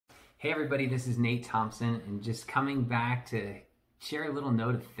Hey everybody, this is Nate Thompson, and just coming back to share a little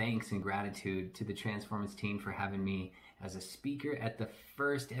note of thanks and gratitude to the Transformance team for having me as a speaker at the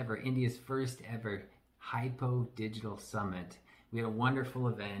India's first ever HiPo Digital Summit. We had a wonderful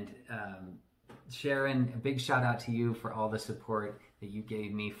event. Sharon, a big shout out to you for all the support that you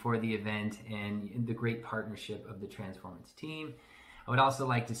gave me for the event and the great partnership of the Transformance team. I would also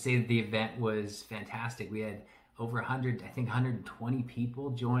like to say that the event was fantastic. We had over 120 people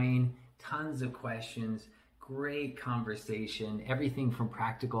join, tons of questions, great conversation, everything from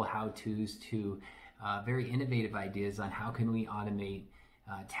practical how-tos to very innovative ideas on how can we automate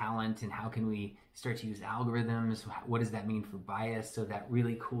talent and how can we start to use algorithms, what does that mean for bias, so that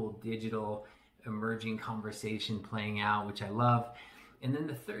really cool digital emerging conversation playing out, which I love. And then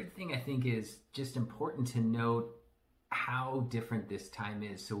the third thing I think is just important to note how different this time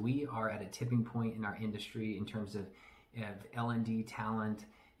is. So we are at a tipping point in our industry in terms of L&D talent,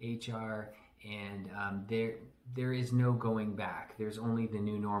 HR, and there is no going back. There's only the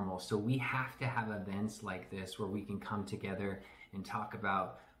new normal. So we have to have events like this where we can come together and talk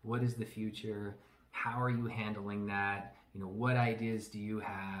about what is the future, how are you handling that, what ideas do you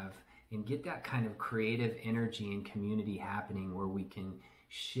have, and get that kind of creative energy and community happening where we can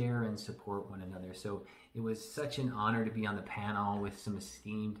share and support one another. So it was such an honor to be on the panel with some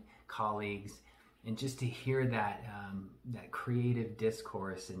esteemed colleagues and just to hear that creative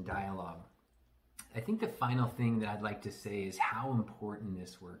discourse and dialogue. I think the final thing that I'd like to say is how important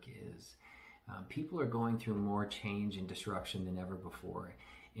this work is. People are going through more change and disruption than ever before.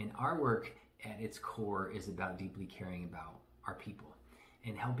 And our work at its core is about deeply caring about our people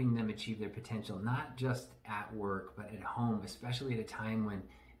and helping them achieve their potential, not just at work, but at home, especially at a time when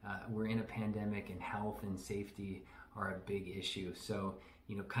we're in a pandemic and health and safety are a big issue. So,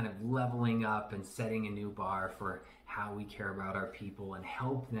 kind of leveling up and setting a new bar for how we care about our people and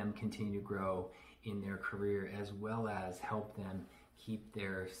help them continue to grow in their career, as well as help them keep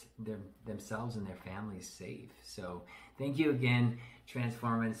themselves and their families safe. So thank you again,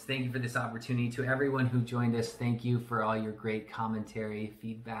 Transformance. Thank you for this opportunity. To everyone who joined us, thank you for all your great commentary,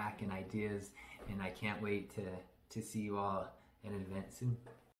 feedback, and ideas. And I can't wait to see you all at an event soon.